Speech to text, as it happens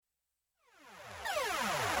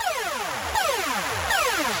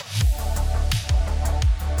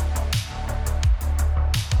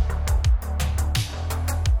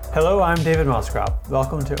Hello, I'm David Moskrop.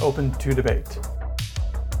 Welcome to Open to Debate.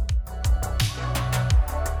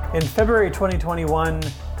 In February 2021,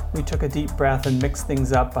 we took a deep breath and mixed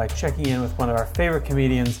things up by checking in with one of our favorite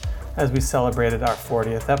comedians as we celebrated our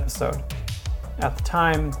 40th episode. At the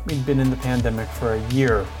time, we'd been in the pandemic for a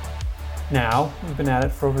year. Now, we've been at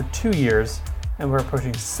it for over 2 years, and we're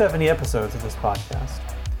approaching 70 episodes of this podcast.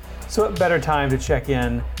 So what better time to check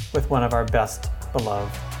in with one of our best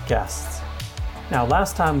beloved guests. Now,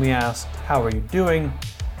 last time we asked, how are you doing?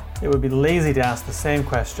 It would be lazy to ask the same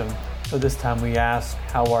question, so this time we asked,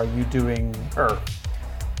 how are you doing?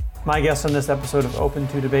 My guest on this episode of Open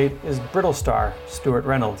to Debate is Brittle star Stuart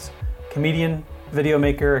Reynolds, comedian, video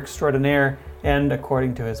maker extraordinaire, and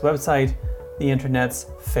according to his website, the internet's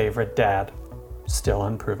favorite dad. Still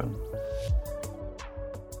unproven.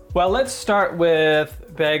 Well, let's start with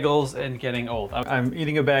bagels and getting old. I'm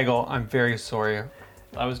eating a bagel. I'm very sorry.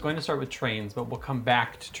 I was going to start with trains, but we'll come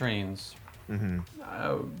back to trains.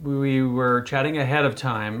 We were chatting ahead of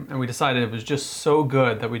time, and we decided it was just so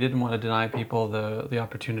good that we didn't want to deny people the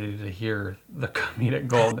opportunity to hear the comedic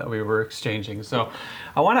gold that we were exchanging. So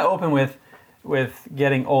I want to open with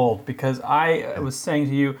getting old, because I was saying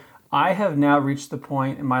to you, I have now reached the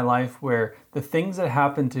point in my life where the things that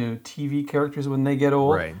happen to TV characters when they get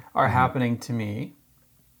old are happening to me.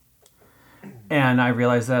 And I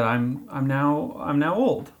realized that I'm now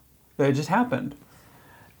old. That it just happened.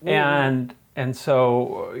 And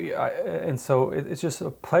so it's just a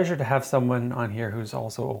pleasure to have someone on here who's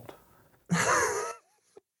also old.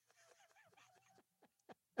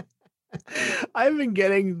 I've been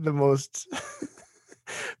getting the most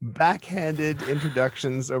backhanded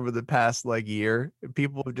introductions over the past year.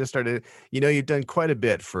 People have just started, you've done quite a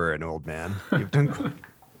bit for an old man. You've done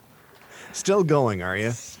still going, are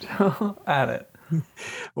you? Still at it.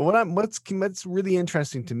 Well, what's really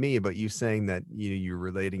interesting to me about you saying that you're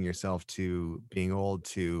relating yourself to being old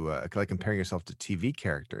to comparing yourself to TV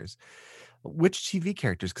characters. Which TV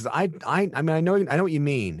characters? Because I mean I know what you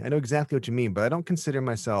mean. I know exactly what you mean, but I don't consider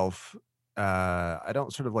myself. I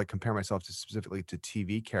don't sort of compare myself specifically to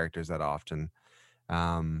TV characters that often.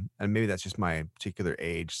 And maybe that's just my particular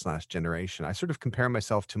age/generation. I sort of compare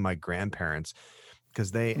myself to my grandparents,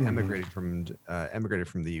 because they emigrated from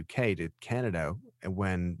the UK to Canada, and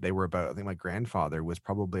when they were about, I think my grandfather was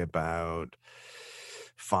probably about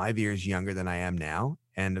 5 years younger than I am now,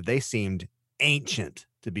 and they seemed ancient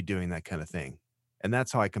to be doing that kind of thing. And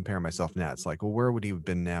that's how I compare myself now. It's like, well, where would he have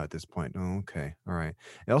been now at this point? Oh, okay, all right.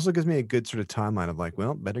 It also gives me a good sort of timeline of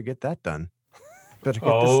well, better get that done. Better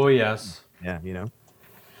get this done. Yes. Yeah,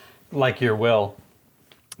 Like your will.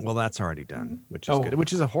 Well, that's already done, which is good.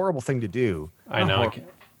 Which is a horrible thing to do. I know.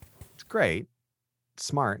 It's great, it's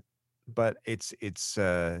smart, but it's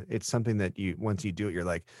something that once you do it, you're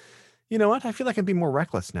like, you know what? I feel like I'd be more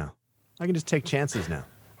reckless now. I can just take chances now.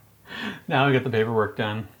 Now I get the paperwork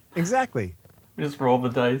done. Exactly. We just roll the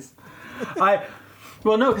dice.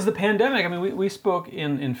 Because the pandemic. I mean, we spoke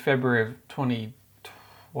in February of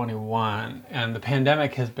 2021, and the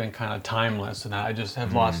pandemic has been kind of timeless, and I just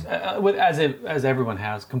have lost, as everyone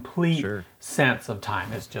has, complete sense of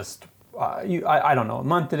time. It's just I don't know what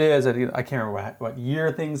month it is. I can't remember what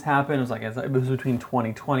year things happened. It was between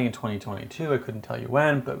 2020 and 2022. I couldn't tell you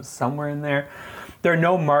when, but it was somewhere in there. There are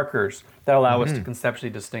no markers that allow us to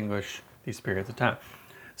conceptually distinguish these periods of time.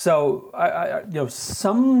 So I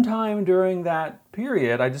sometime during that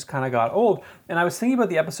period, I just kind of got old, and I was thinking about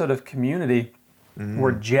the episode of Community.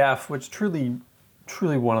 Where Jeff, which truly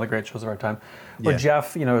one of the great shows of our time, where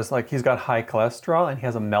Jeff, is he's got high cholesterol and he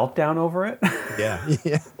has a meltdown over it. Yeah.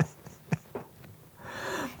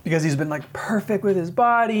 Because he's been perfect with his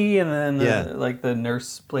body, and then the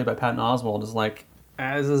nurse played by Patton Oswalt is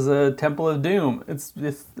as is a Temple of Doom.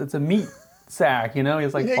 It's a meat sack,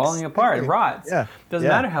 he's falling apart. It rots. Yeah. Doesn't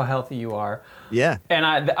matter how healthy you are. Yeah. And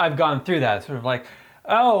I've gone through that sort of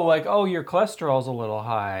oh, your cholesterol's a little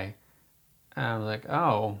high. And I was like,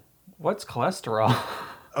 oh, what's cholesterol?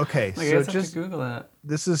 Okay, so I just Google that.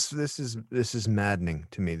 This is maddening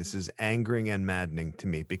to me. This is angering and maddening to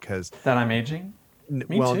me, because that I'm aging.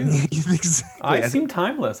 Me too. Exactly. I seem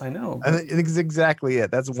timeless. I know. I think it's exactly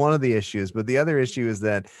it. That's one of the issues. But the other issue is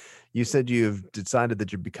that you said you've decided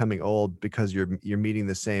that you're becoming old because you're meeting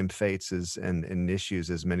the same fates and issues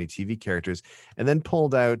as many TV characters, and then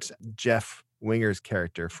pulled out Jeff Winger's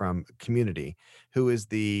character from Community, who is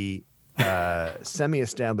the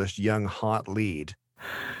semi-established young hot lead.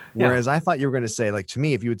 Whereas I thought you were going to say, to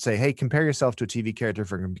me, if you would say, hey, compare yourself to a TV character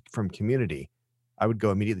from Community, I would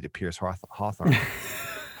go immediately to Pierce Hawthorne.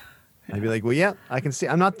 I'd be like, well, yeah, I can see.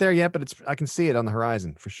 I'm not there yet, but I can see it on the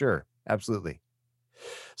horizon for sure. Absolutely.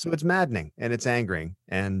 So it's maddening and it's angering,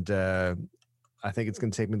 and I think it's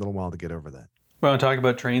going to take me a little while to get over that. Want to talk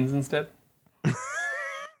about trains instead?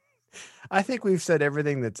 I think we've said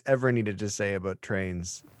everything that's ever needed to say about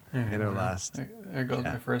trains in our last. There goes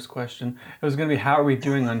my first question. It was going to be, how are we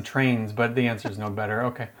doing on trains? But the answer is no better.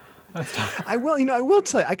 Okay, let's talk. I will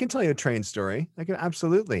tell you. I can tell you a train story. I can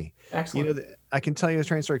absolutely. Excellent. I can tell you a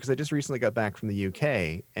train story because I just recently got back from the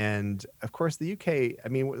UK, and of course, the UK. I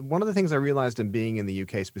mean, one of the things I realized in being in the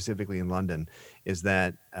UK, specifically in London, is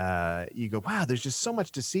that you go, wow, there's just so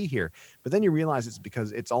much to see here. But then you realize it's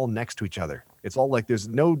because it's all next to each other. It's all like there's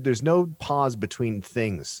no pause between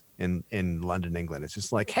things in London, England. It's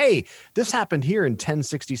just like, hey, this happened here in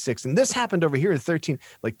 1066, and this happened over here in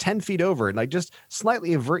 10 feet over, and like just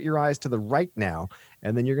slightly avert your eyes to the right now,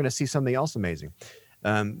 and then you're going to see something else amazing.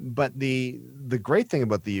 But the great thing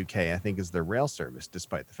about the UK, I think, is their rail service,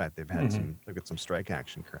 despite the fact they've had some strike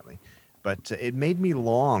action currently. But it made me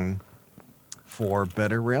long for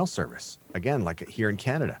better rail service. Again, like here in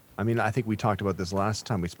Canada. I mean, I think we talked about this last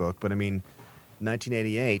time we spoke, but I mean,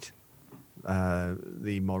 1988,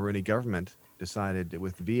 the Mulroney government decided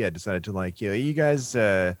to like, you guys,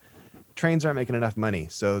 trains aren't making enough money.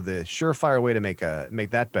 So the surefire way to make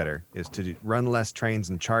that better is to run less trains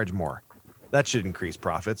and charge more. That should increase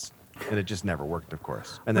profits. And it just never worked, of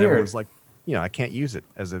course. And then everyone's like, I can't use it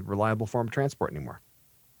as a reliable form of transport anymore.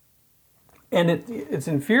 And it's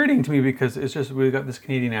infuriating to me because it's just, we've got this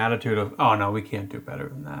Canadian attitude of, oh no, we can't do better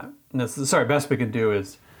than that. And best we can do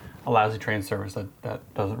is a lousy train service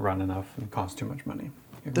that doesn't run enough and costs too much money.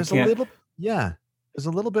 There's a little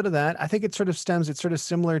bit of that. I think it's sort of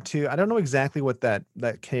similar to, I don't know exactly what that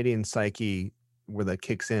Canadian psyche, where that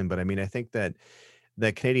kicks in, but I mean, I think that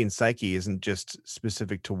Canadian psyche isn't just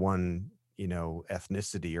specific to one,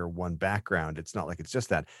 ethnicity or one background. It's not like it's just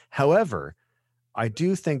that. However, I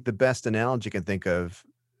do think the best analogy I can think of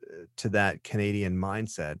to that Canadian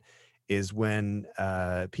mindset is when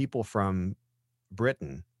people from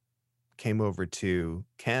Britain came over to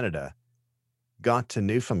Canada, got to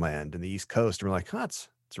Newfoundland and the East Coast, and were like, it's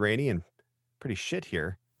rainy and pretty shit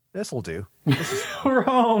here. This'll do. This is we're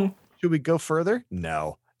home. Should we go further?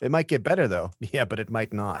 No. It might get better though. Yeah, but it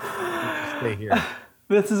might not. Stay here.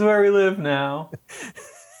 This is where we live now.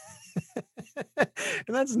 And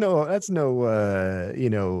that's no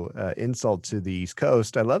insult to the East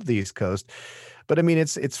Coast. I love the East Coast. But I mean,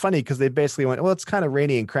 it's funny because they basically went, well, it's kind of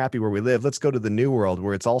rainy and crappy where we live. Let's go to the New World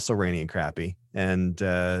where it's also rainy and crappy. And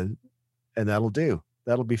that'll do.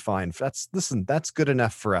 That'll be fine. That's good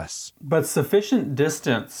enough for us. But sufficient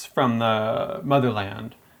distance from the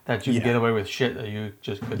motherland that you can get away with shit that you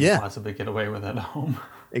just couldn't possibly get away with at home.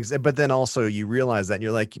 But then also you realize that and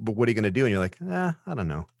you're like, but what are you going to do? And you're like, I don't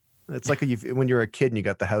know. It's like when you're a kid and you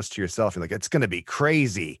got the house to yourself, you're like, it's going to be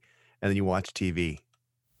crazy. And then you watch TV.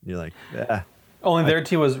 You're like, Only their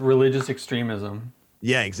team was religious extremism.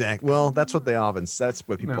 Yeah, exactly. Well, that's what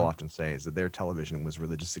people often say, is that their television was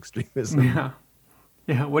religious extremism. Yeah.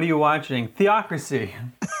 Yeah. What are you watching? Theocracy.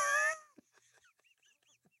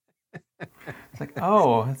 It's like,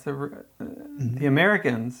 it's the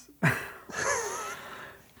Americans.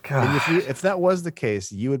 God. And if that was the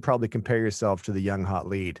case, you would probably compare yourself to the young hot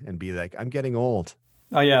lead and be like, I'm getting old.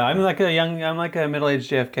 Oh yeah, I'm like a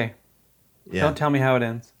middle-aged JFK. Yeah. Don't tell me how it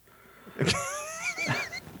ends.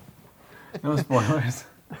 No spoilers.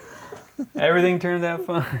 Everything turns out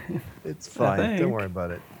fine. It's fine. Don't worry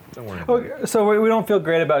about it. So we don't feel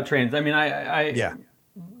great about trains. I mean, yeah.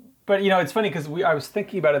 But it's funny because I was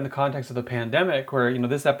thinking about it in the context of the pandemic, where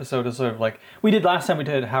this episode is sort of like we did last time. We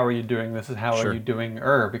did "How are you doing?" This is "How are you doing?"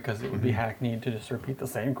 Because it would be hackneyed to just repeat the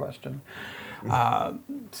same question.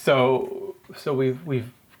 So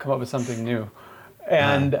we've come up with something new,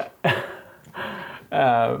 and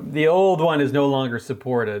the old one is no longer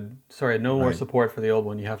supported. Sorry, no more support for the old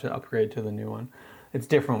one. You have to upgrade to the new one. It's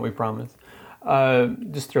different, we promise.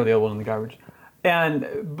 Just throw the old one in the garbage.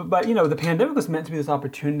 But the pandemic was meant to be this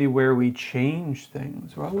opportunity where we change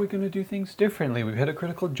things. Well, we're going to do things differently. We've hit a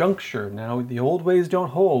critical juncture. Now the old ways don't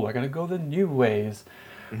hold. We're going to go the new ways.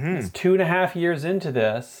 It's 2.5 years into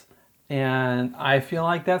this, and I feel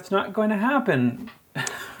like that's not going to happen. I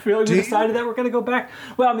feel like we decided that we're going to go back.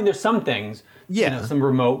 Well, I mean, there's some things. Yeah. Some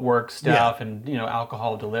remote work stuff and,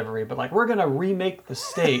 alcohol delivery. But, we're going to remake the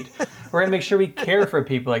state. We're going to make sure we care for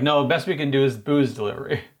people. No, the best we can do is booze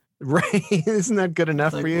delivery. Right. Isn't that good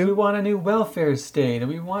enough for you? We want a new welfare state, and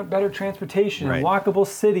we want better transportation, and walkable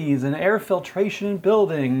cities, and air filtration in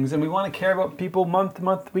buildings, and we want to care about people month to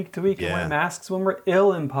month, week to week, and wear masks when we're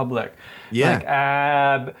ill in public.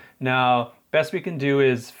 Yeah. No. Best we can do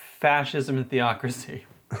is fascism and theocracy.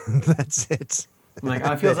 That's it.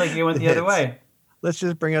 I feel like you went the other way. let's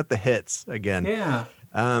just bring out the hits again. Yeah.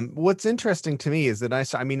 What's interesting to me is that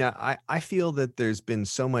I feel that there's been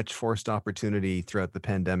so much forced opportunity throughout the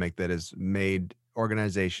pandemic that has made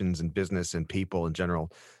organizations and business and people in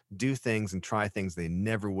general do things and try things they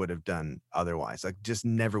never would have done otherwise, like just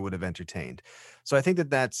never would have entertained. So I think that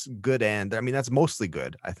that's good. And I mean, that's mostly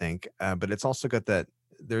good, I think. But it's also got that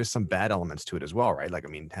there's some bad elements to it as well, right? Like,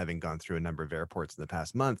 I mean, having gone through a number of airports in the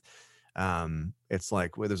past month, it's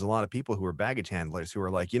like, well, there's a lot of people who are baggage handlers who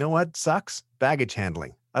are like, you know what sucks? Baggage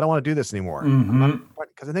handling. I don't want to do this anymore.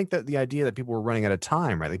 Because I think that the idea that people were running out of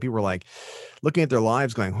time, right? Like people were like looking at their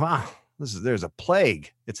lives going, wow, there's a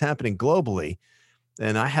plague. It's happening globally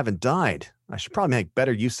and I haven't died. I should probably make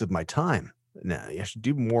better use of my time. Now I should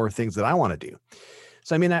do more things that I want to do.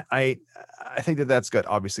 So, I mean, I think that that's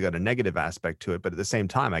obviously got a negative aspect to it, but at the same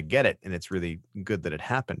time, I get it. And it's really good that it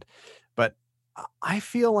happened. But I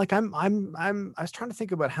feel like I was trying to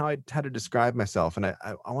think about how to describe myself. And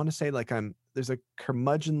I want to say like there's a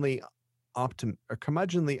curmudgeonly optimism.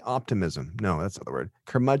 No, that's not the word.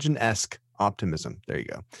 Curmudgeon-esque optimism. There you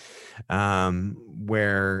go.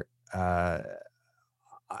 Where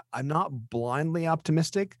I'm not blindly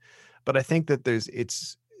optimistic, but I think that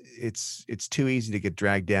it's too easy to get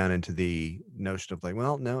dragged down into the notion of like,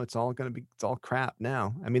 well, no, it's all crap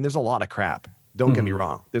now. I mean, there's a lot of crap. Don't get me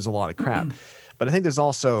wrong. There's a lot of crap, but I think there's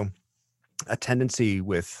also a tendency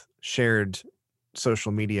with shared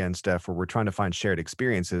social media and stuff where we're trying to find shared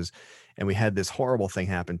experiences. And we had this horrible thing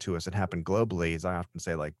happen to us. It happened globally. As I often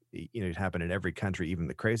say, like, you know, it happened in every country, even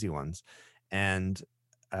the crazy ones. And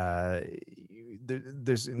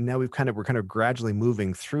there's now we're kind of gradually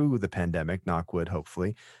moving through the pandemic, knock wood,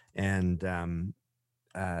 hopefully. And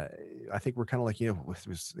I think we're kind of like, it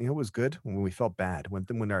was good when we felt bad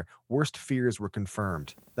when our worst fears were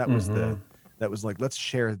confirmed. That was that was like, let's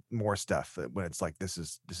share more stuff when it's like, this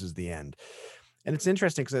is the end. And it's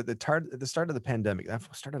interesting because at the start of the pandemic, I've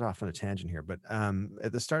started off on a tangent here, but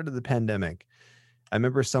at the start of the pandemic, I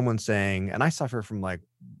remember someone saying, and I suffer from like,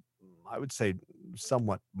 I would say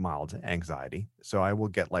somewhat mild anxiety. So I will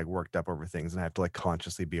get like worked up over things and I have to like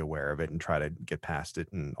consciously be aware of it and try to get past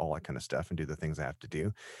it and all that kind of stuff and do the things I have to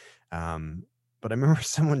do. But I remember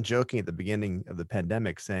someone joking at the beginning of the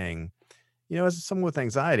pandemic saying, as someone with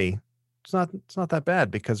anxiety, it's not that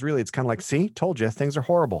bad because really it's kind of like, see, told you, things are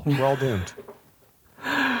horrible. We're all doomed.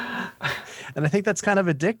 And I think that's kind of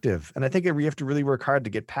addictive. And I think we have to really work hard to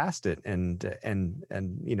get past it and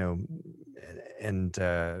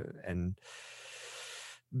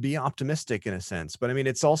be optimistic in a sense. But I mean,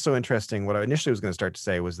 it's also interesting. What I initially was going to start to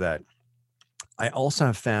say was that I also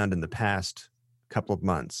have found in the past couple of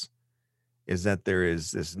months is that there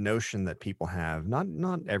is this notion that people have,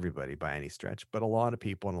 not everybody by any stretch, but a lot of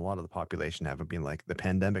people and a lot of the population have been like, the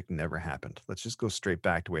pandemic never happened. Let's just go straight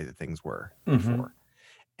back to the way that things were before.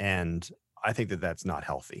 And I think that that's not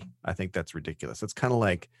healthy. I think that's ridiculous. It's kind of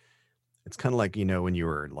like, when you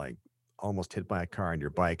were like almost hit by a car on your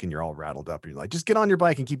bike and you're all rattled up and you're like, just get on your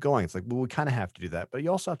bike and keep going. It's like, well, we kind of have to do that, but you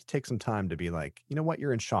also have to take some time to be like, you know what,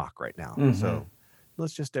 you're in shock right now. So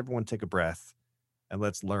let's just everyone take a breath and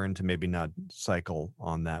let's learn to maybe not cycle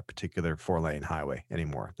on that particular 4-lane highway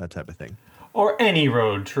anymore, that type of thing. Or any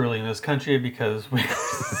road truly in this country because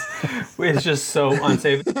it's just so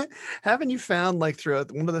unsafe. Haven't you found like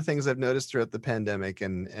throughout, one of the things I've noticed throughout the pandemic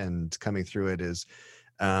and coming through it is,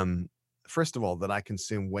 first of all, that I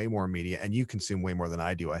consume way more media and you consume way more than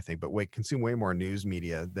I do, I think, but consume way more news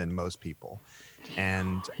media than most people.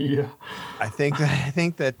 And yeah, I think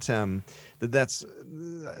that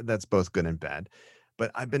that's both good and bad. But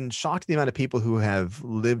I've been shocked at the amount of people who have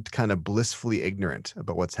lived kind of blissfully ignorant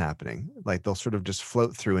about what's happening. Like they'll sort of just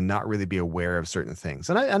float through and not really be aware of certain things.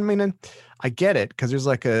 And I mean, I get it because there's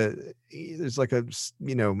like a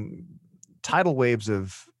tidal waves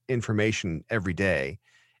of information every day.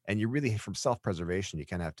 And you really, from self-preservation, you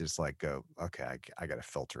kind of have to just like go, okay, I got to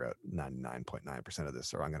filter out 99.9% of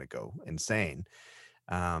this or I'm going to go insane.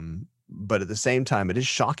 But at the same time, it is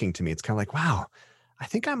shocking to me. It's kind of like, wow, I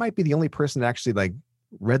think I might be the only person that actually like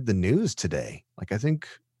read the news today. Like, I think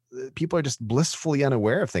people are just blissfully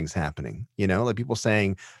unaware of things happening, like people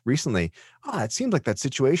saying recently, it seems like that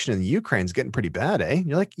situation in the Ukraine is getting pretty bad, eh? And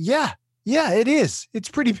you're like, yeah, it is. It's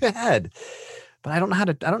pretty bad. But I don't know how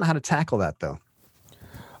to tackle that though.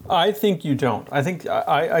 I think you don't. I think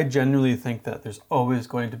I genuinely think that there's always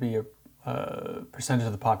going to be a percentage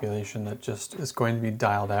of the population that just is going to be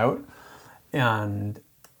dialed out. And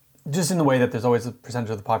just in the way that there's always a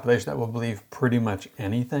percentage of the population that will believe pretty much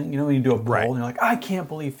anything. When you do a poll and you're like, I can't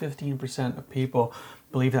believe 15% of people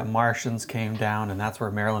believe that Martians came down and that's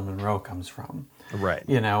where Marilyn Monroe comes from. Right.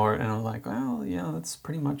 And I'm like, well, that's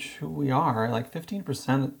pretty much who we are. Like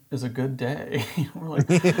 15% is a good day. We're like,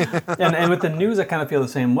 and with the news, I kind of feel the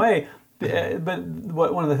same way. But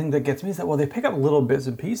one of the things that gets me is that, well, they pick up little bits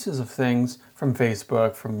and pieces of things from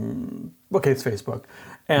Facebook, it's Facebook.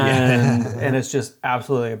 And it's just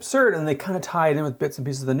absolutely absurd. And they kind of tie it in with bits and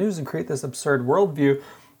pieces of the news and create this absurd worldview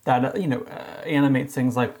that, animates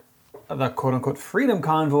things like the quote-unquote freedom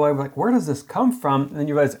convoy. Like, where does this come from? And then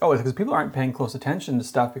you realize, it's because people aren't paying close attention to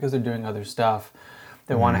stuff because they're doing other stuff.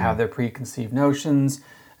 They want to have their preconceived notions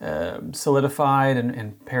solidified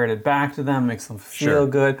and parroted back to them, makes them feel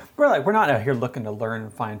good. We're not out here looking to learn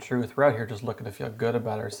and find truth. We're out here just looking to feel good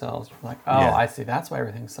about ourselves. We're like, I see. That's why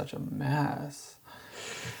everything's such a mess.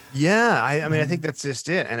 Yeah, I mean, I think that's just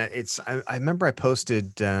it. And I remember I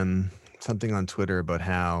posted something on Twitter about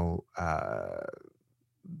how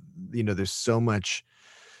there's so much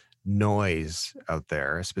noise out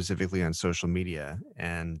there, specifically on social media,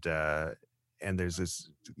 and there's this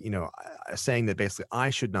saying that basically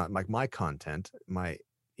I should not, like, my content, my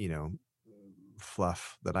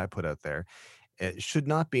fluff that I put out there, it should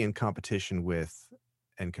not be in competition with,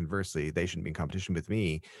 and conversely, they shouldn't be in competition with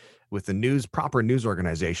me, with the proper news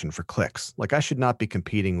organization for clicks. Like, I should not be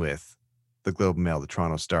competing with the Globe and Mail, the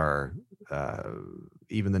Toronto Star,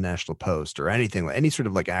 even the National Post, or anything, any sort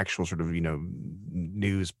of like actual sort of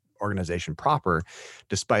news organization proper,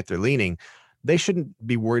 despite their leaning. They shouldn't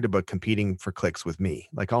be worried about competing for clicks with me.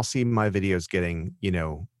 Like, I'll see my videos getting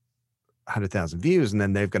 100,000 views, and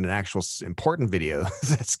then they've got an actual important video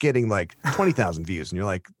that's getting like 20,000 views, and you're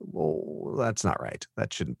like, well, that's not right.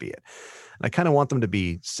 That shouldn't be it. And I kind of want them to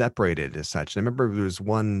be separated as such. And I remember there was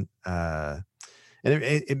one, and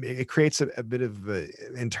it creates a bit of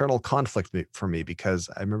internal conflict for me,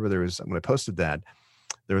 because I remember when I posted that,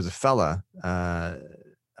 there was a fella,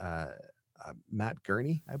 Matt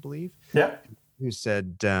Gurney, I believe, who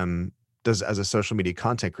said, as a social media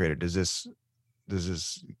content creator, does this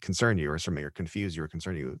concern you or something, or confuse you or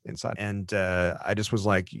concern you inside? And I just was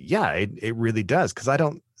like, yeah, it really does.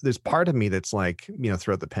 Because there's part of me that's like,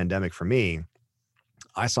 throughout the pandemic, for me,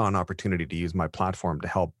 I saw an opportunity to use my platform to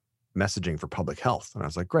help messaging for public health. And I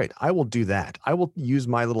was like, great, I will do that. I will use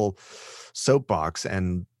my little soapbox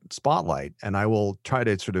and spotlight, and I will try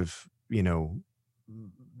to sort of,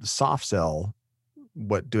 soft sell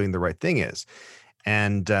what doing the right thing is.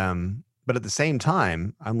 And, but at the same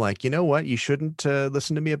time, I'm like, you know what? You shouldn't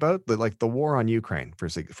listen to me about the war on Ukraine, for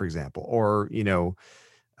example, or,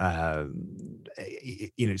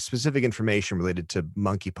 specific information related to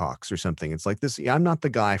monkeypox or something. It's like this. I'm not the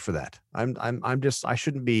guy for that. I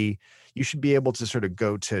shouldn't be. You should be able to sort of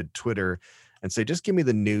go to Twitter and say, just give me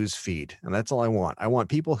the news feed. And that's all I want. I want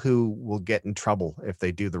people who will get in trouble if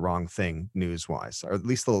they do the wrong thing news wise, or at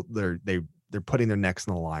least they're putting their necks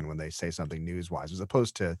on the line when they say something news wise, as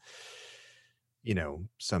opposed to,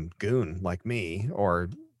 some goon like me, or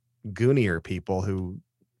goonier people who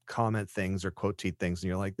comment things or quote tweet things, and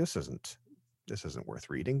you're like, this isn't worth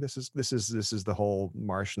reading. This is the whole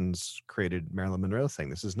Martians created Marilyn Monroe thing.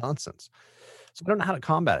 This is nonsense. So I don't know how to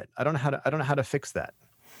combat it. I don't know how to fix that.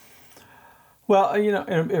 Well,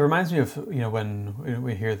 it reminds me of, when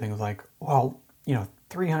we hear things like, well,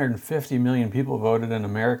 350 million people voted in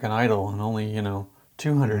American Idol, and only,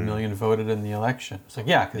 200 million voted in the election. It's like,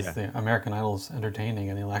 because the American Idol's entertaining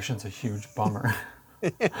and the election's a huge bummer.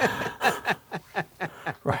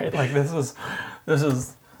 Right? Like, this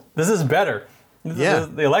is better.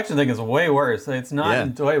 The election thing is way worse. It's not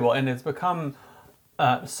enjoyable, and it's become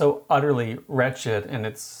so utterly wretched, and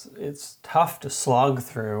it's tough to slog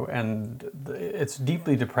through, and it's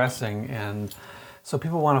deeply depressing, and so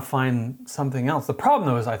people want to find something else. The problem,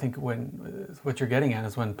 though, is I think what you're getting at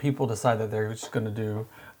is when people decide that they're just going to do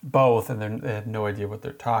both, and they have no idea what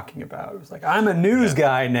they're talking about. It's like, I'm a news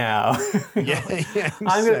guy now.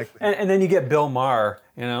 Exactly. And then you get Bill Maher,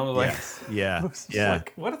 like,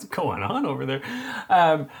 like, what is going on over there?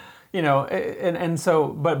 And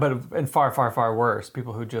far, far, far worse,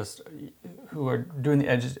 people who are doing the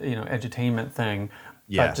edutainment thing,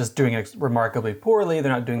 but just doing it remarkably poorly.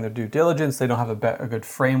 They're not doing their due diligence. They don't have a good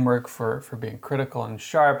framework for being critical and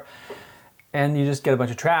sharp. And you just get a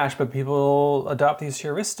bunch of trash, but people adopt these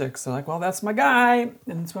heuristics. They're like, well, that's my guy, and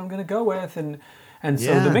that's what I'm going to go with. And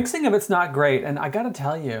so the mixing of it's not great. And I got to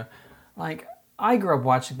tell you, like, I grew up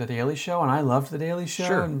watching The Daily Show, and I loved The Daily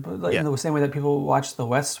Show, in the same way that people watch The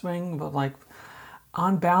West Wing. But, like,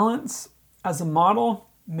 on balance, as a model,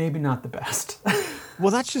 maybe not the best.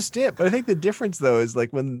 Well, that's just it. But I think the difference, though, is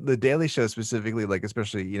like when The Daily Show specifically, like,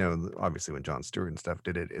 especially, obviously when Jon Stewart and stuff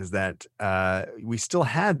did it, is that we still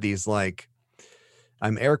had these, like,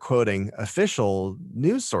 I'm air quoting, official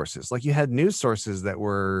news sources. Like you had news sources that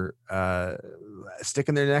were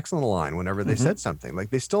sticking their necks on the line whenever they said something. Like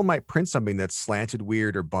they still might print something that's slanted,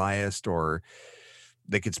 weird, or biased, or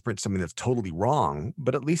they could print something that's totally wrong.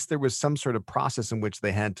 But at least there was some sort of process in which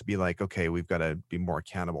they had to be like, okay, we've got to be more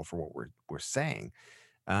accountable for what we're saying.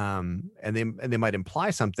 And they might imply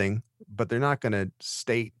something, but they're not going to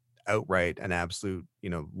state outright an absolute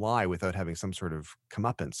lie without having some sort of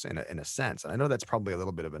comeuppance in a sense. And I know that's probably a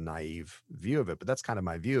little bit of a naive view of it, but that's kind of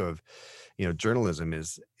my view of journalism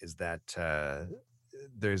is that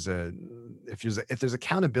if there's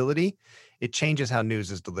accountability, it changes how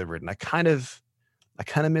news is delivered. And I kind of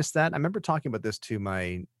miss that. I remember talking about this to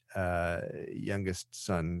my youngest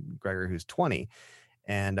son Gregor, who's 20,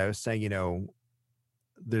 and I was saying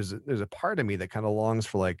there's a part of me that kind of longs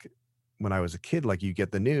for, like, when I was a kid, like, you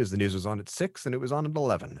get the news was on at 6 and it was on at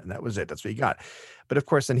 11, and that was it. That's what you got. But of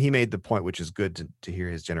course, then he made the point, which is good to hear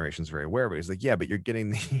his generation's very aware of it. He's like, yeah, but you're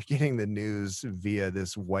getting the news via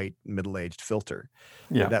this white middle-aged filter.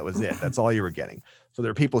 Yeah. That was it. That's all you were getting. So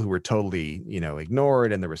there are people who were totally,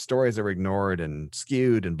 ignored, and there were stories that were ignored and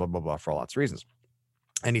skewed and blah, blah, blah for lots of reasons.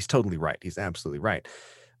 And he's totally right. He's absolutely right.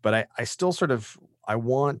 But I still sort of, I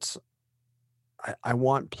want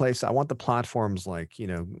the platforms like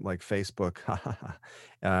Facebook,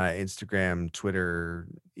 Instagram, Twitter,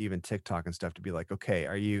 even TikTok and stuff to be like,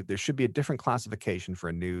 okay, there should be a different classification for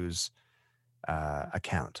a news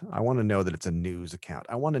account. I want to know that it's a news account.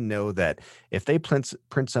 I want to know that if they print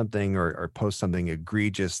something or post something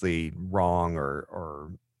egregiously wrong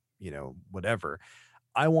or whatever,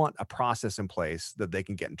 I want a process in place that they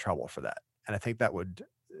can get in trouble for that. And I think that would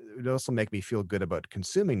also make me feel good about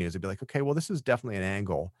consuming news. It'd be like, okay, well, this is definitely an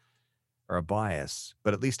angle or a bias,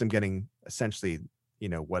 but at least I'm getting essentially,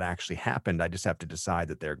 what actually happened. I just have to decide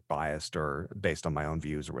that they're biased or based on my own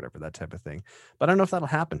views or whatever, that type of thing. But I don't know if that'll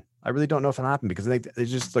happen. I really don't know if it'll happen, because I think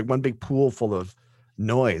it's just like one big pool full of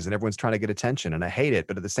noise and everyone's trying to get attention, and I hate it.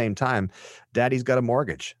 But at the same time, daddy's got a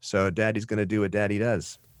mortgage, so daddy's going to do what daddy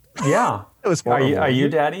does. Yeah. It was horrible. Are you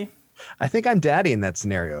daddy? I think I'm daddy in that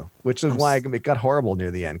scenario, which is why it got horrible near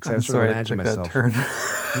the end, because I was sort of imagining myself. That turn.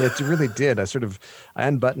 It really did. I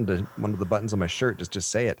unbuttoned one of the buttons on my shirt just to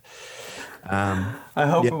say it. I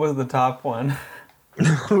hope it was the top one.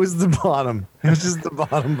 It was the bottom. It was just the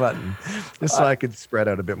bottom button, just so I could spread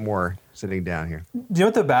out a bit more sitting down here. Do you know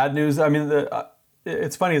what the bad news? I mean,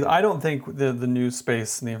 it's funny. I don't think the news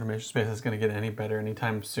space and the information space is going to get any better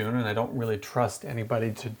anytime soon, and I don't really trust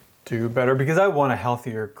anybody to do better, because I want a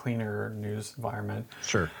healthier, cleaner news environment.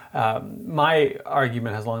 Sure. My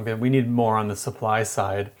argument has long been we need more on the supply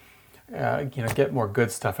side. Get more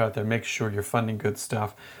good stuff out there. Make sure you're funding good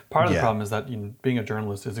stuff. Part of the problem is that being a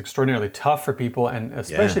journalist is extraordinarily tough for people, and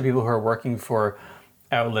especially people who are working for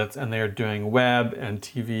outlets and they're doing web and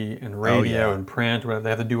TV and radio and print, where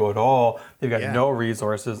they have to do it all. They've got no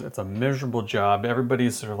resources. It's a miserable job.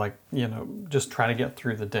 Everybody's sort of like, just trying to get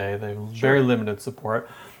through the day. They have very limited support.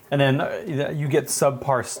 And then you get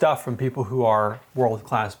subpar stuff from people who are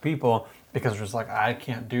world-class people, because they're just like, I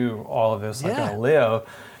can't do all of this. I gotta live.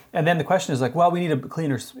 And then the question is like, well, we need a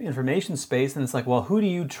cleaner information space. And it's like, well, who do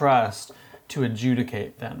you trust to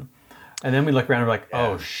adjudicate then? And then we look around and we're like,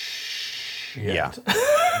 oh, shit.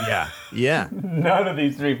 Yeah. None of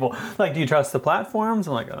these people. Like, do you trust the platforms?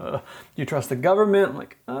 I'm like, do you trust the government? I'm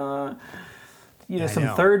like, some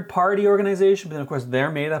third-party organization, but then, of course,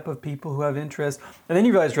 they're made up of people who have interests. And then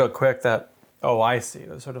you realize real quick that, I see.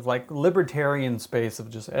 The sort of like libertarian space of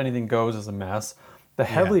just anything goes is a mess. The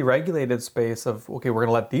heavily regulated space of, okay, we're going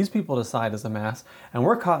to let these people decide is a mess. And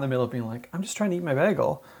we're caught in the middle of being like, I'm just trying to eat my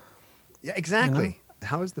bagel. Yeah, exactly.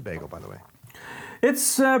 How is the bagel, by the way?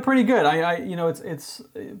 It's pretty good. It's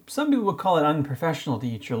some people would call it unprofessional to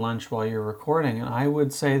eat your lunch while you're recording. And I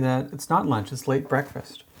would say that it's not lunch, it's late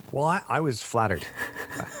breakfast. Well, I was flattered.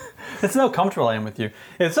 That's how comfortable I am with you.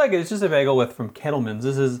 It's just a bagel from Kettleman's.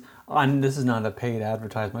 This is not a paid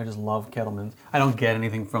advertisement. I just love Kettleman's. I don't get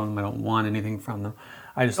anything from them. I don't want anything from them.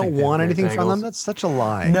 I just don't want anything from them. That's such a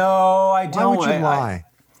lie. No, I don't. Why would you lie?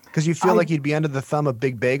 Because you feel like you'd be under the thumb of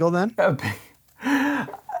Big Bagel then?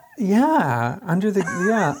 Under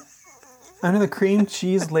the cream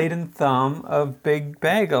cheese laden thumb of Big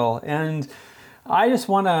Bagel. And I just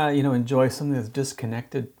want to, enjoy something that's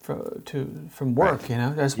disconnected from work. Right.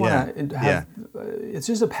 I just want to have. It's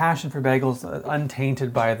just a passion for bagels,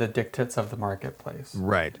 untainted by the dictates of the marketplace.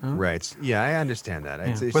 Right. Right. Yeah, I understand that.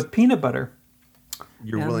 It's with peanut butter.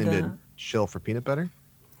 You're willing to chill for peanut butter?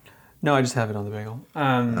 No, I just have it on the bagel.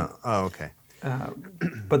 Okay.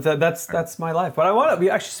 But that's my life. But I want to be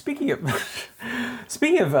actually speaking of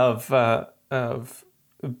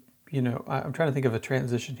I'm trying to think of a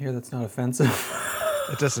transition here that's not offensive.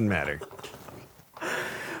 It doesn't matter.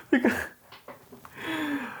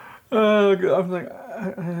 I'm like,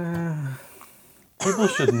 people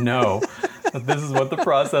should know that this is what the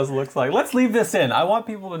process looks like. Let's leave this in. I want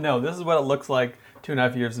people to know this is what it looks like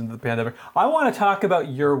 2.5 years into the pandemic. I want to talk about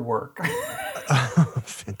your work.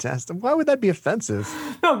 Fantastic. Why would that be offensive?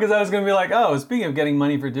 No, because I was going to be like, speaking of getting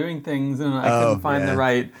money for doing things, and I couldn't find the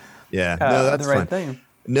right, that's the right fine. thing.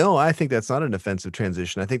 No, I think that's not an offensive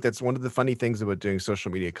transition. I think that's one of the funny things about doing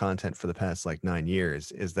social media content for the past 9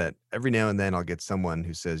 years is that every now and then I'll get someone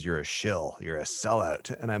who says, you're a shill, you're a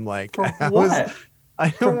sellout. And I'm like, for what?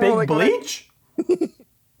 For Big Bleach?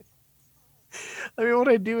 I mean, what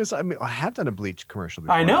I do is, I have done a Bleach commercial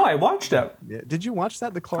before. I know, I watched it. Yeah. Did you watch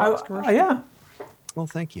that, the Clorox commercial? Yeah. Well,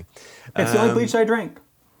 thank you. It's the only bleach I drink.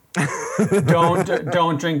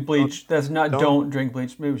 Don't drink bleach. That's not. Don't drink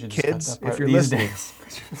bleach. Maybe we should just kids, cut that part. if you're These listening, days.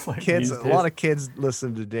 kids. A lot of kids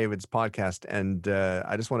listen to David's podcast, and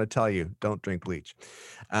I just want to tell you, don't drink bleach.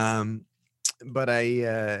 But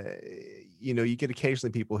you get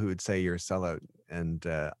occasionally people who would say you're a sellout, and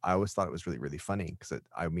I always thought it was really, really funny because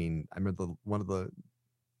I remember one of the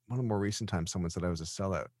more recent times someone said I was a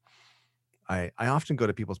sellout. I often go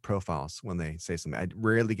to people's profiles when they say something. I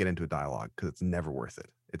rarely get into a dialogue because it's never worth it.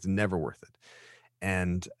 It's never worth it.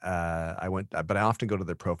 And but I often go to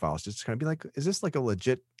their profiles just to kind of be like, is this like a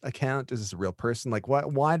legit account? Is this a real person? Like,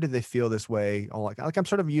 why do they feel this way? Like I'm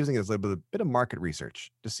sort of using it as a bit of market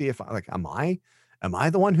research to see if am I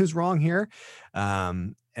the one who's wrong here? I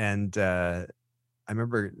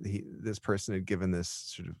remember this person had given this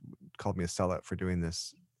sort of called me a sellout for doing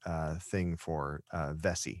this thing for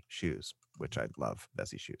Vessi shoes, which I love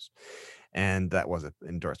Vessi shoes. And that was an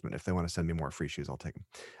endorsement. If they want to send me more free shoes, I'll take them.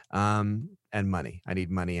 And money. I need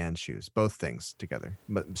money and shoes, both things together.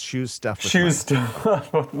 But shoes stuff.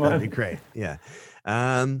 That'd be great. Yeah.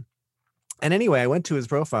 And anyway, I went to his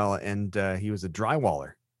profile and he was a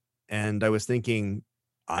drywaller. And I was thinking,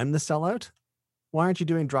 I'm the sellout? Why aren't you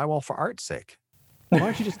doing drywall for art's sake? Why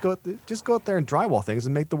don't you just go out there and drywall things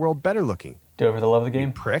and make the world better looking? Do it for the love of the game.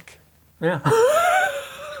 You prick. Yeah.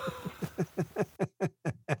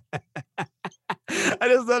 I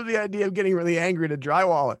just love the idea of getting really angry at a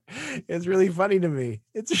drywaller. It's really funny to me.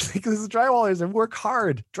 It's just because drywallers work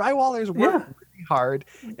hard. Drywallers work really hard,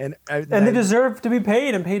 and they deserve to be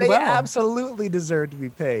paid and paid well. They absolutely deserve to be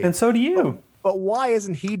paid, and so do you. But why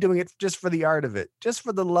isn't he doing it just for the art of it, just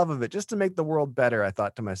for the love of it, just to make the world better? I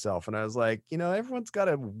thought to myself, and I was like, everyone's got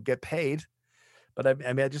to get paid. But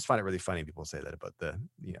I just find it really funny. People say that about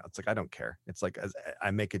it's like, I don't care. It's like,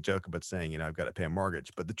 I make a joke about saying, I've got to pay a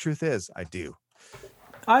mortgage. But the truth is, I do.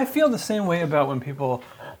 I feel the same way about when people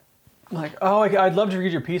like, I'd love to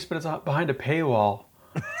read your piece, but it's behind a paywall.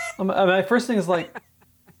 My first thing is like,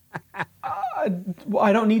 I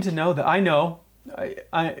don't need to know that. I know.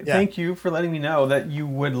 Thank you for letting me know that you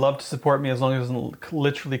would love to support me as long as it doesn't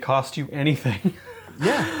literally cost you anything.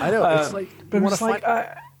 Yeah, I know. It's like, but it's like,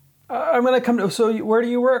 I'm going to come to, so where do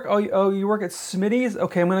you work? Oh, you work at Smitty's?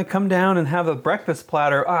 Okay, I'm going to come down and have a breakfast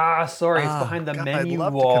platter. Sorry, it's behind the menu wall.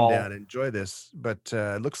 I'd love to come down and enjoy this, but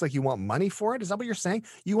it looks like you want money for it. Is that what you're saying?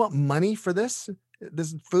 You want money for this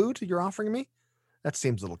food you're offering me? That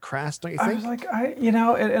seems a little crass, don't you think? I was like,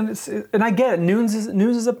 and I get it. News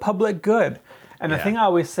is a public good. And the thing I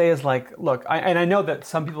always say is like, look, I know that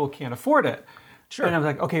some people can't afford it. Sure. And I was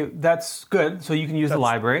like, okay, that's good. So you can use the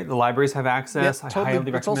library. The libraries have access. Yeah, totally. I highly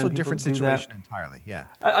recommend. It's also a different situation that. Entirely. Yeah.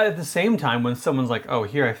 At the same time, when someone's like, "Oh,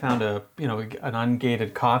 here I found an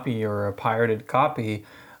ungated copy or a pirated copy,"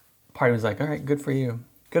 part of me's like, "All right, good for you.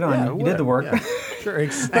 Good on you. You did the work." Yeah. Sure.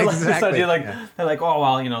 Exactly. They're like, "Oh,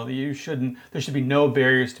 well, you shouldn't. There should be no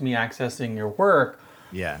barriers to me accessing your work."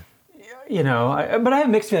 Yeah. But I have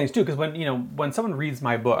mixed feelings too, because when someone reads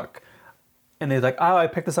my book, and they're like, "Oh, I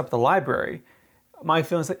picked this up at the library." My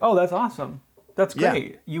feelings like, oh, that's awesome. That's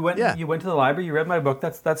great. You went to the library, you read my book.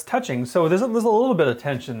 That's touching. So there's a little bit of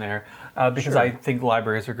tension there because I think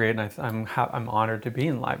libraries are great, and I'm honored to be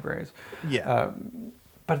in libraries. Yeah.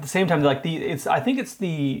 But at the same time, like I think it's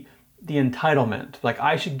the entitlement. Like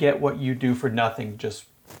I should get what you do for nothing just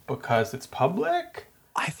because it's public.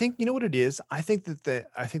 I think you know what it is. I think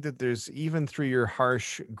that there's, even through your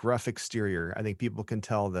harsh, gruff exterior, I think people can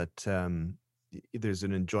tell that. There's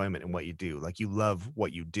an enjoyment in what you do. Like you love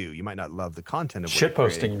what you do. You might not love the content of shit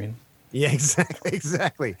posting. You mean? Yeah,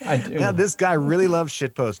 exactly. I do. Yeah, this guy really loves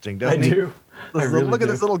shit posting, doesn't he? I do. Look at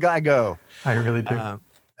this little guy go. I really do.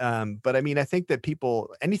 But I mean, I think that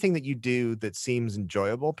anything that you do that seems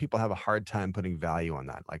enjoyable, people have a hard time putting value on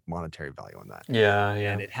that, like monetary value on that. Yeah,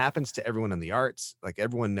 yeah. And it happens to everyone in the arts. Like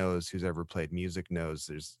everyone knows, who's ever played music knows,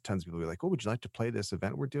 there's tons of people who are like, oh, would you like to play this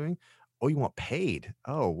event we're doing? Oh, you want paid?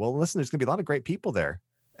 Oh, well, listen, there's gonna be a lot of great people there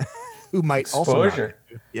who might also not pay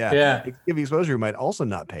you. Yeah. Give you exposure who might also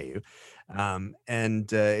not pay you.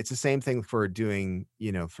 And it's the same thing for doing,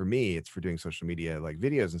 for me, it's for doing social media, like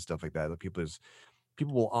videos and stuff like that.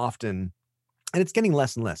 People will often, and it's getting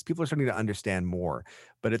less and less. People are starting to understand more,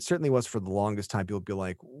 but it certainly was for the longest time. People would be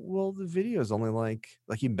like, well, the video is only like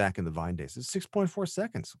even back in the Vine days, it's 6.4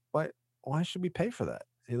 seconds. Why should we pay for that?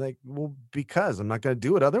 And you're like, well, because I'm not going to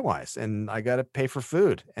do it otherwise. And I got to pay for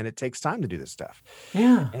food, and it takes time to do this stuff.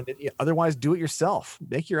 Yeah. And otherwise do it yourself,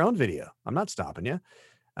 make your own video. I'm not stopping you.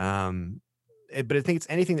 But I think it's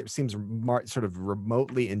anything that seems sort of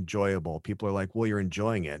remotely enjoyable. People are like, well, you're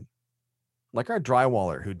enjoying it. Like our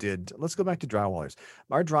drywaller who did, let's go back to drywallers.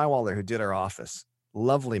 Our drywaller who did our office,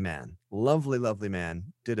 lovely man, lovely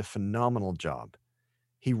man, did a phenomenal job.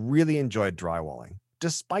 He really enjoyed drywalling.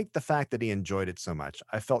 Despite the fact that he enjoyed it so much,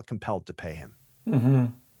 I felt compelled to pay him,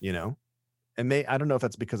 And I don't know if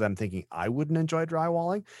that's because I'm thinking I wouldn't enjoy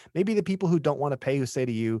drywalling. Maybe the people who don't want to pay, who say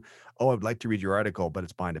to you, oh, I'd like to read your article, but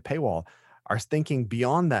it's behind a paywall, are thinking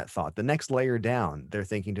beyond that thought. The next layer down, they're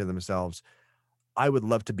thinking to themselves, I would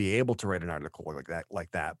love to be able to write an article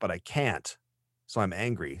like that, but I can't. So I'm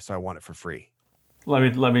angry. So I want it for free. Let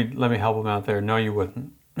me help him out there. No, you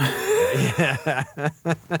wouldn't. Yeah.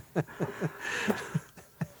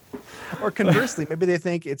 Or conversely, maybe they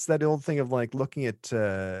think it's that old thing of like looking at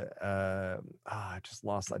I just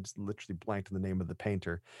literally blanked on the name of the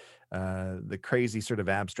painter, the crazy sort of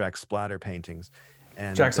abstract splatter paintings.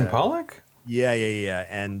 And Jackson Pollock? Yeah.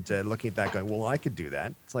 And looking at that going, well, I could do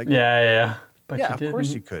that. It's like, yeah. But yeah, of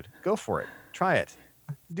course you could. Go for it. Try it.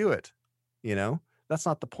 Do it. That's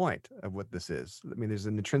not the point of what this is. I mean, there's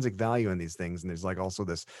an intrinsic value in these things. And there's like also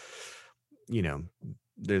this, in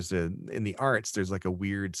the arts, there's like a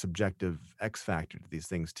weird subjective X factor to these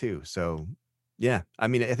things too. So yeah, I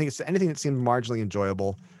mean, I think it's anything that seems marginally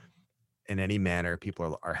enjoyable in any manner,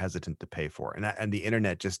 people are hesitant to pay for. And the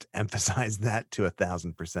internet just emphasized that to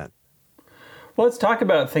 1,000%. Well, let's talk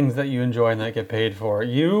about things that you enjoy and that get paid for.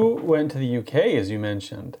 You went to the UK, as you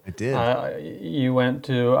mentioned. I did. You went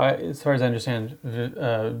to, as far as I understand,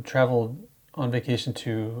 traveled on vacation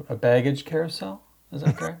to a baggage carousel. Is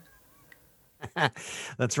that correct?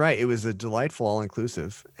 That's right. It was a delightful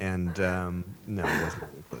all-inclusive, and no, it wasn't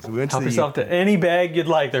all-inclusive. We went Help yourself to any bag you'd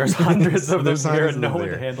like. There's hundreds of them here, and no one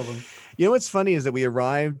to handle them. You know what's funny is that we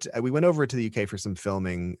arrived. We went over to the UK for some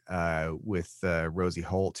filming with Rosie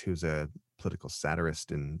Holt, who's a political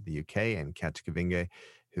satirist in the UK, and Kat Kavinge,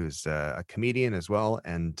 who's a comedian as well,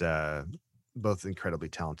 and both incredibly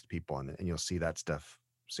talented people. And you'll see that stuff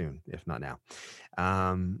soon, if not now.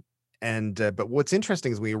 But what's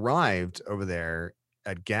interesting is we arrived over there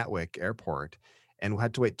at Gatwick Airport and we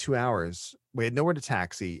had to wait 2 hours. We had nowhere to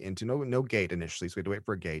taxi into, no gate initially. So we had to wait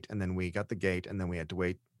for a gate, and then we got the gate, and then we had to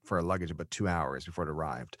wait for our luggage about 2 hours before it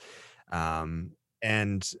arrived.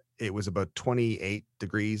 And it was about 28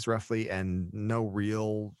 degrees roughly, and no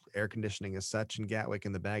real air conditioning as such in Gatwick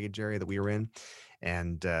in the baggage area that we were in.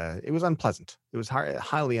 And it was unpleasant. It was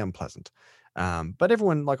highly unpleasant. But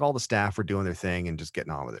everyone, like all the staff, were doing their thing and just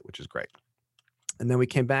getting on with it, which is great. And then we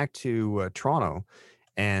came back to Toronto,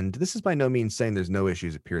 and this is by no means saying there's no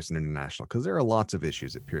issues at Pearson International, because there are lots of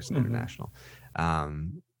issues at Pearson International.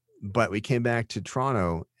 But we came back to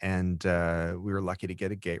Toronto, and we were lucky to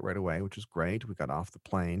get a gate right away, which was great. We got off the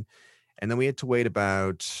plane, and then we had to wait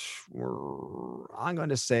about, I'm going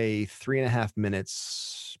to say 3.5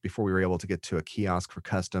 minutes before we were able to get to a kiosk for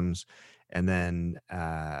customs. And then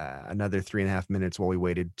another 3.5 minutes while we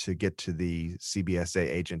waited to get to the CBSA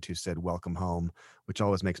agent who said, welcome home, which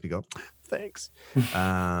always makes me go, thanks.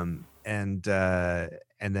 And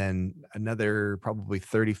then another probably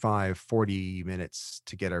 40 minutes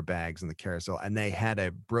to get our bags in the carousel. And they had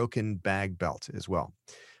a broken bag belt as well.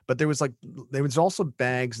 But there was also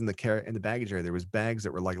bags in the baggage area. There was bags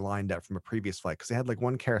that were like lined up from a previous flight, because they had like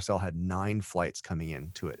one carousel had 9 flights coming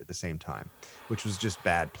into it at the same time, which was just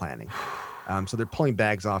bad planning. So they're pulling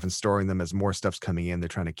bags off and storing them as more stuff's coming in. They're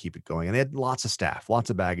trying to keep it going, and they had lots of staff, lots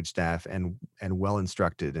of baggage staff, and well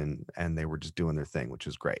instructed, and they were just doing their thing, which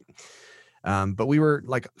was great. But we were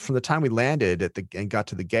like, from the time we landed and got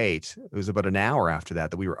to the gate, it was about an hour after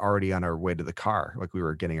that we were already on our way to the car. Like we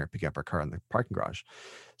were picking up our car in the parking garage.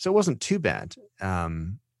 So it wasn't too bad.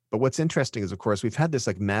 But what's interesting is, of course, we've had this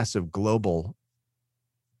like massive global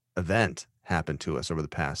event happen to us over the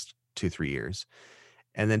past 2-3 years.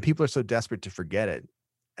 And then people are so desperate to forget it.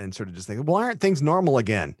 and sort of just think, why aren't things normal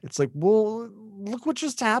again? It's like, well, look what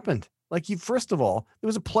just happened. Like, you, first of all, it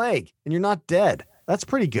was a plague and you're not dead. That's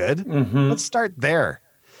pretty good. Mm-hmm. Let's start there.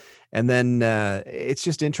 And then it's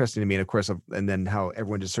just interesting to me, and of course, and then how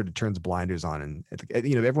everyone just sort of turns blinders on, and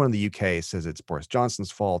everyone in the UK says it's Boris Johnson's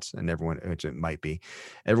fault, and everyone, which it might be,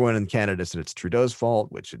 everyone in Canada said it's Trudeau's fault,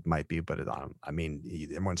 which it might be, but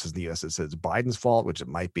everyone says in the US it says it's Biden's fault, which it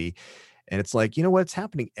might be, and it's like, you know what, it's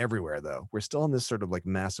happening everywhere though. We're still in this sort of like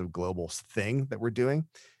massive global thing that we're doing,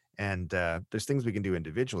 and there's things we can do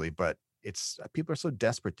individually, but it's people are so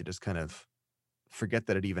desperate to just kind of forget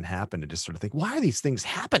that it even happened and just sort of think, why are these things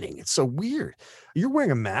happening? It's so weird. You're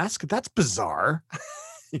wearing a mask. That's bizarre.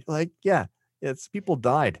 You're like, yeah, it's people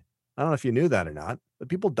died. I don't know if you knew that or not, but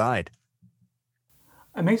people died.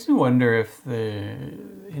 It makes me wonder if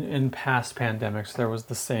in past pandemics there was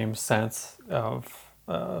the same sense of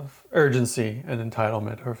urgency and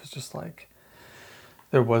entitlement, or if it's just like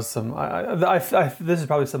there was some. This is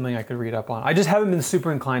probably something I could read up on. I just haven't been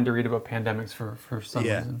super inclined to read about pandemics for some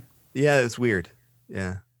reason. Yeah, it's weird.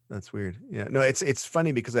 Yeah, that's weird. Yeah, no, it's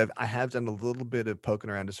funny because I have done a little bit of poking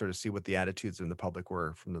around to sort of see what the attitudes in the public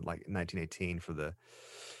were from 1918 for the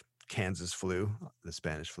Kansas flu, the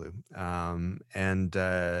Spanish flu, and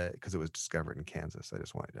because it was discovered in Kansas. I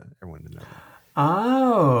just wanted everyone to know that.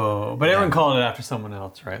 Oh, but everyone called it after someone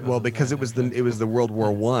else, right? Well, because it was the World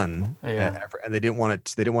War One, and they didn't want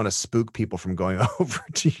to spook people from going over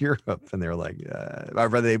to Europe, and they were like,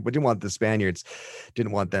 they didn't want the Spaniards,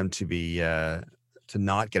 didn't want them to be to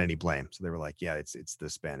not get any blame, so they were like, yeah, it's the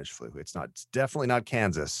Spanish flu. It's definitely not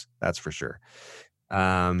Kansas, that's for sure.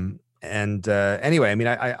 Anyway, I mean,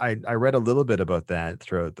 I read a little bit about that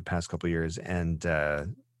throughout the past couple of years, and it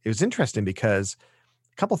was interesting because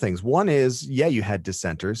a couple things. One is, yeah, you had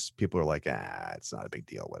dissenters. People are like, it's not a big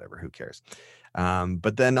deal, whatever, who cares?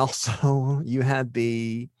 But then also you had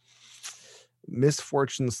the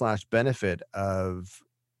misfortune / benefit of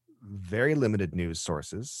very limited news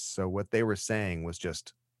sources. So what they were saying was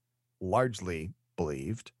just largely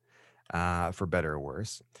believed, for better or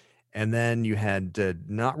worse. And then you had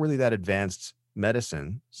not really that advanced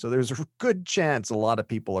medicine. So there's a good chance a lot of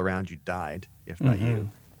people around you died, if not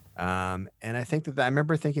you. And I think that I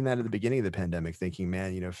remember thinking that at the beginning of the pandemic, thinking,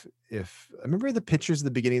 man, if I remember the pictures at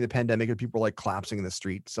the beginning of the pandemic of people like collapsing in the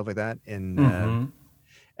street, stuff like that. And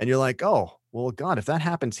you're like, oh, well, God, if that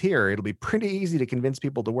happens here, it'll be pretty easy to convince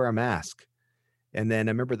people to wear a mask. And then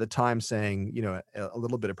I remember at the time saying, a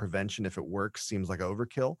little bit of prevention, if it works, seems like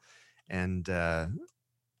overkill. And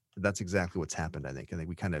that's exactly what's happened. I think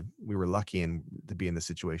we were lucky to be in the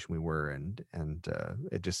situation we were, and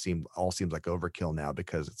it just seems like overkill now,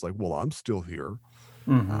 because it's like, well, I'm still here,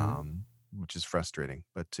 which is frustrating.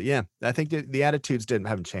 But yeah, I think the attitudes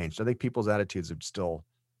haven't changed. I think people's attitudes are still,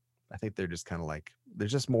 I think they're just kind of like,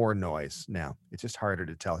 there's just more noise now. It's just harder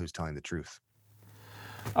to tell who's telling the truth.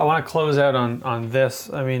 I want to close out on this.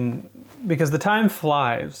 I mean, because the time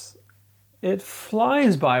flies. It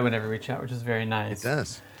flies by whenever we chat, which is very nice. It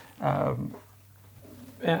does. And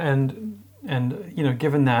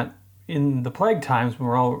given that in the plague times when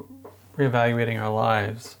we're all reevaluating our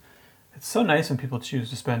lives, it's so nice when people choose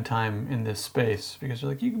to spend time in this space, because you're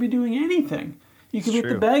like, you could be doing anything. You could be at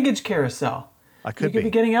the baggage carousel. You could be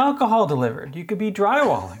getting alcohol delivered. You could be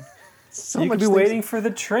drywalling. You could be waiting for the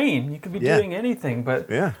train. You could be doing anything. But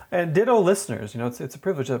and ditto listeners, it's a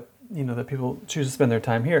privilege that that people choose to spend their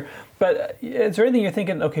time here. But is there anything you're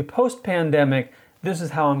thinking, okay, post-pandemic, this is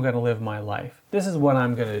how I'm going to live my life. This is what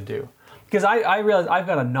I'm going to do. Because I realize I've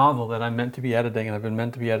got a novel that I'm meant to be editing, and I've been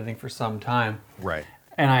meant to be editing for some time. Right.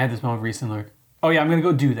 And I had this moment recently, like, oh yeah, I'm going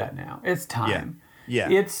to go do that now. It's time. Yeah.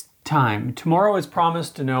 It's time. Tomorrow is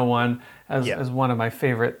promised to no one, as one of my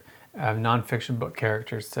favorite nonfiction book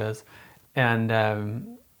characters says. And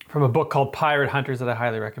from a book called Pirate Hunters that I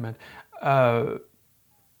highly recommend. What's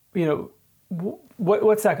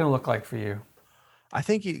that going to look like for you? I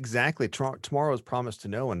think exactly. Tomorrow is promised to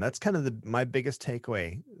no one. That's kind of my biggest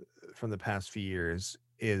takeaway from the past few years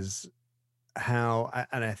is and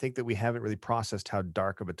I think that we haven't really processed how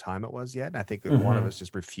dark of a time it was yet. And I think that one of us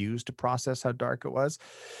just refused to process how dark it was,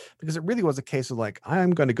 because it really was a case of like,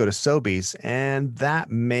 I'm going to go to Sobeys and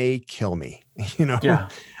that may kill me, Yeah.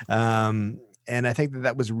 And I think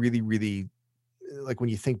that was really, really, like, when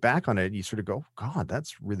you think back on it, you sort of go, God,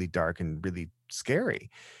 that's really dark and really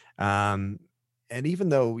scary. And even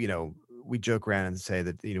though, we joke around and say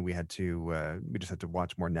that, we just had to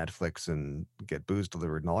watch more Netflix and get booze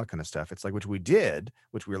delivered and all that kind of stuff. It's like, which we did,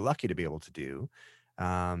 which we were lucky to be able to do.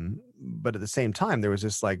 But at the same time, there was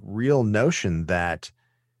this like real notion that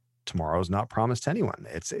tomorrow's not promised to anyone.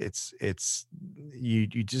 You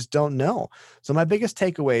just don't know. So my biggest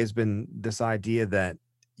takeaway has been this idea that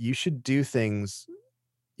you should do things.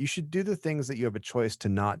 You should do the things that you have a choice to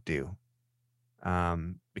not do,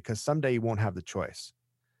 because someday you won't have the choice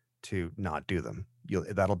to not do them.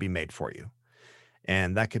 That'll be made for you.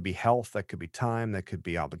 And that could be health, that could be time, that could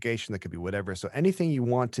be obligation, that could be whatever. So anything you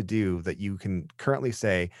want to do that you can currently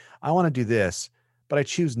say, I want to do this, but I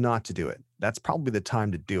choose not to do it. That's probably the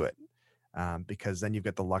time to do it, because then you've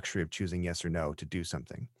got the luxury of choosing yes or no to do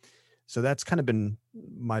something. So that's kind of been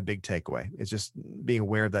my big takeaway. It's just being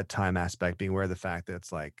aware of that time aspect, being aware of the fact that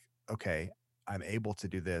it's like, okay, I'm able to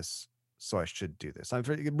do this, so I should do this. A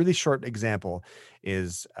really short example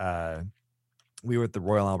is we were at the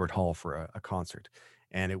Royal Albert Hall for a concert,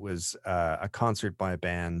 and it was a concert by a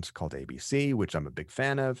band called ABC, which I'm a big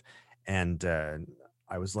fan of. And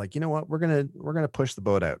I was like, you know what, we're gonna push the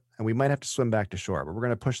boat out, and we might have to swim back to shore, but we're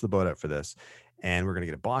gonna push the boat out for this. And we're gonna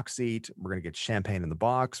get a box seat. We're gonna get champagne in the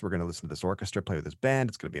box. We're gonna listen to this orchestra play with this band.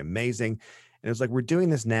 It's gonna be amazing. And it was like, we're doing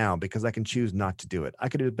this now because I can choose not to do it. I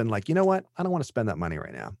could have been like, you know what, I don't want to spend that money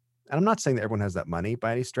right now. And I'm not saying that everyone has that money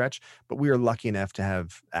by any stretch, but we are lucky enough to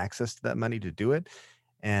have access to that money to do it.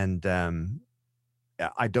 And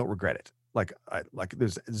I don't regret it. Like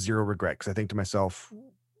there's zero regret, because I think to myself,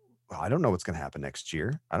 well, I don't know what's going to happen next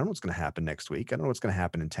year. I don't know what's going to happen next week. I don't know what's going to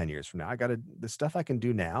happen in 10 years from now. The stuff I can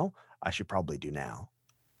do now, I should probably do now.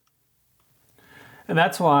 And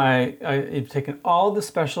that's why I've taken all the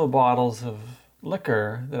special bottles of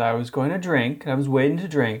liquor that I was going to drink, I was waiting to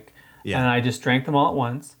drink, and I just drank them all at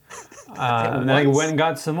once. And then I went and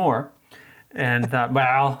got some more, and thought,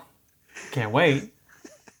 well, can't wait.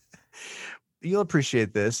 You'll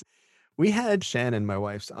appreciate this. We had Shannon, my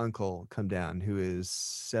wife's uncle, come down, who is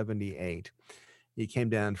 78. He came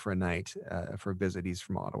down for a night for a visit. He's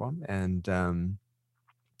from Ottawa, and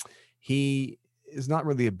he is not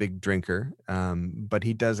really a big drinker, but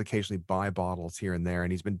he does occasionally buy bottles here and there,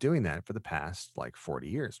 and he's been doing that for the past like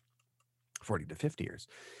 40 to 50 years,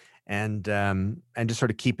 and just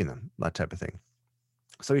sort of keeping them, that type of thing.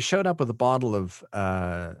 So he showed up with a bottle of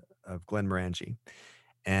Glenmorangie,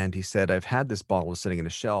 and he said, I've had this bottle sitting in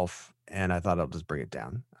a shelf, and I thought I'll just bring it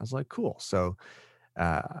down. I was like, cool. So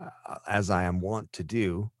as I am wont to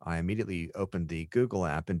do, I immediately opened the Google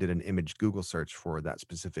app and did an image Google search for that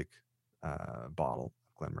specific bottle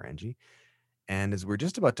of Glenmorangie. And as we're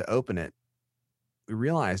just about to open it, we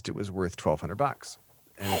realized it was worth $1,200.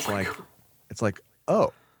 And it's like,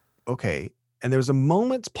 oh, okay. And there was a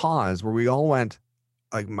moment's pause where we all went,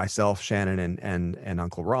 like myself, Shannon, and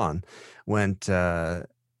Uncle Ron went,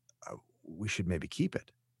 we should maybe keep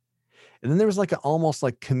it. And then there was like almost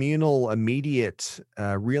like communal, immediate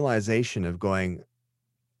realization of going,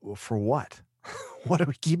 well, for what? What are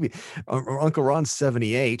we keeping? Uncle Ron's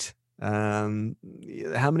 78. How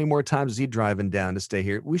many more times is he driving down to stay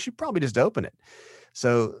here? We should probably just open it.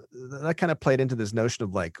 So that kind of played into this notion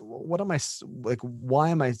of like, why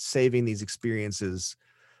am I saving these experiences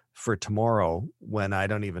for tomorrow when I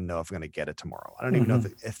don't even know if I'm going to get it tomorrow? I don't even know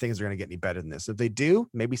if things are going to get any better than this. If they do,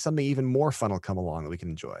 maybe something even more fun will come along that we can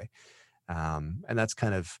enjoy. And that's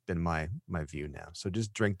kind of been my view now. So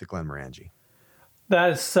just drink the Glenmorangie.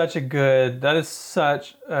 That is such a good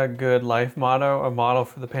life motto, a model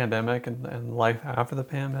for the pandemic and life after the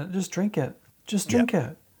pandemic. Just drink it. Just drink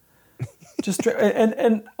it. Just drink.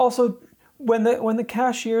 And also when the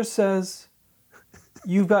cashier says,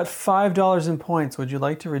 you've got $5 in points, would you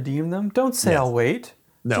like to redeem them? Don't say I'll wait.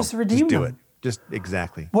 No, just redeem do them. it. Just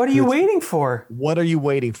exactly. What are you waiting for? What are you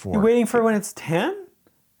waiting for? You're waiting for when it's 10?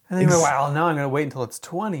 And then you go, wow, now I'm going to wait until it's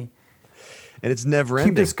 20. And it's never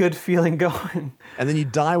ending. Keep this good feeling going. And then you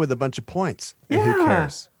die with a bunch bunch. And who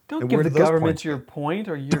cares? Don't give the government your point.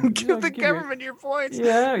 Don't give the government your points.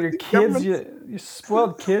 Yeah, your kids, you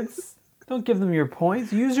spoiled kids. Don't give them your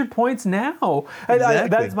points. Use your points now.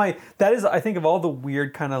 Exactly. That is, I think, of all the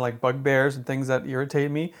weird kind of like bugbears and things that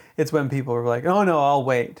irritate me, it's when people are like, oh no, I'll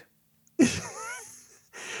wait.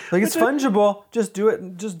 Like, it's fungible. Just do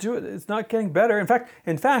it. Just do it. It's not getting better.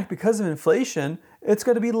 In fact, because of inflation, it's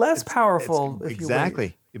going to be less powerful if you wait.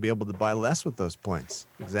 Exactly. You'll be able to buy less with those points.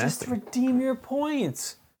 Exactly. Just redeem your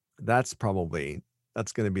points. That's going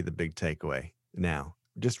to be the big takeaway now.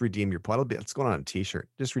 Just redeem your points. It's going on a t-shirt.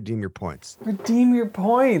 Just redeem your points. Redeem your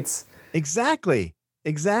points. Exactly.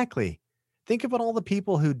 Think about all the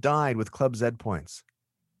people who died with Club Z points.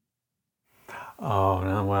 Oh,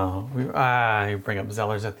 no, well, you bring up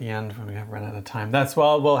Zellers at the end when we have run out of time.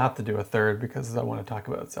 We'll have to do a third because I want to talk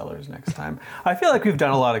about Zellers next time. I feel like we've done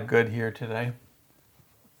a lot of good here today. I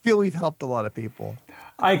feel we've helped a lot of people.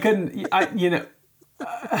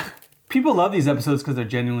 People love these episodes because they're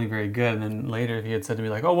genuinely very good. And then later, if he had said to me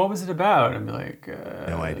like, "Oh, what was it about?" I'd be like,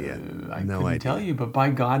 No idea. I couldn't tell you, but by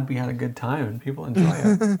God, we had a good time and people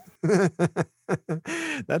enjoy it.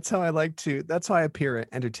 That's how I appear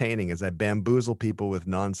entertaining, is I bamboozle people with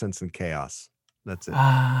nonsense and chaos. That's it.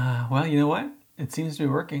 Well, you know what? It seems to be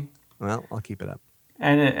working. Well, I'll keep it up.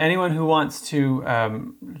 And anyone who wants to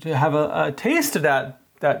have a taste of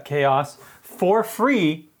that chaos for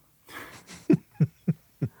free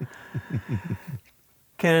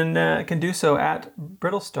can do so at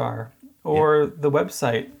Brittlestar or the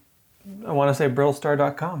website. I want to say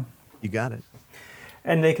brittlestar.com. You got it.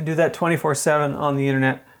 And they can do that 24/7 on the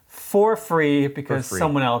internet for free because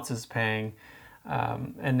someone else is paying.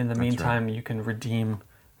 And in the meantime, you can redeem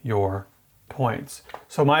your points.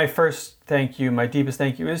 So my first thank you, my deepest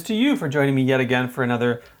thank you, is to you for joining me yet again for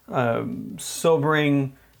another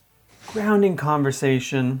sobering, grounding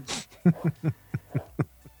conversation.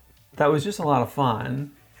 That was just a lot of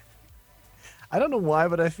fun. I don't know why,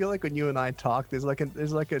 but I feel like when you and I talk, there's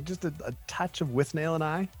just a touch of Withnail and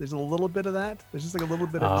I. There's a little bit of that. There's just like a little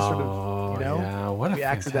bit of sort of, yeah, what a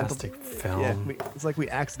fantastic film. Yeah, it's like we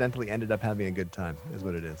accidentally ended up having a good time, is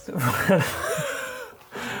what it is.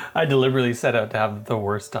 I deliberately set out to have the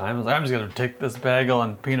worst time. I was like, I'm just going to take this bagel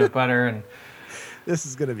and peanut butter and... This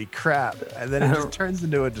is going to be crap. And then it just turns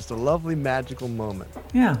into just a lovely, magical moment.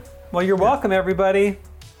 Yeah. Well, you're welcome, everybody.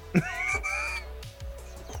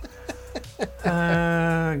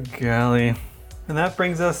 Golly. And that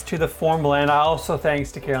brings us to the formal end. Also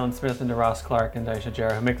thanks to Carolyn Smith and to Ross Clark and Daisha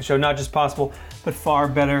Jarrah, who make the show not just possible, but far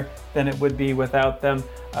better than it would be without them.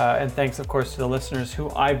 And thanks, of course, to the listeners who,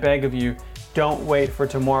 I beg of you, don't wait for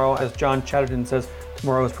tomorrow. As John Chatterton says,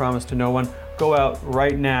 tomorrow is promised to no one. Go out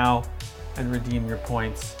right now and redeem your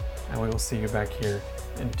points. And we will see you back here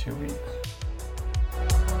in 2 weeks.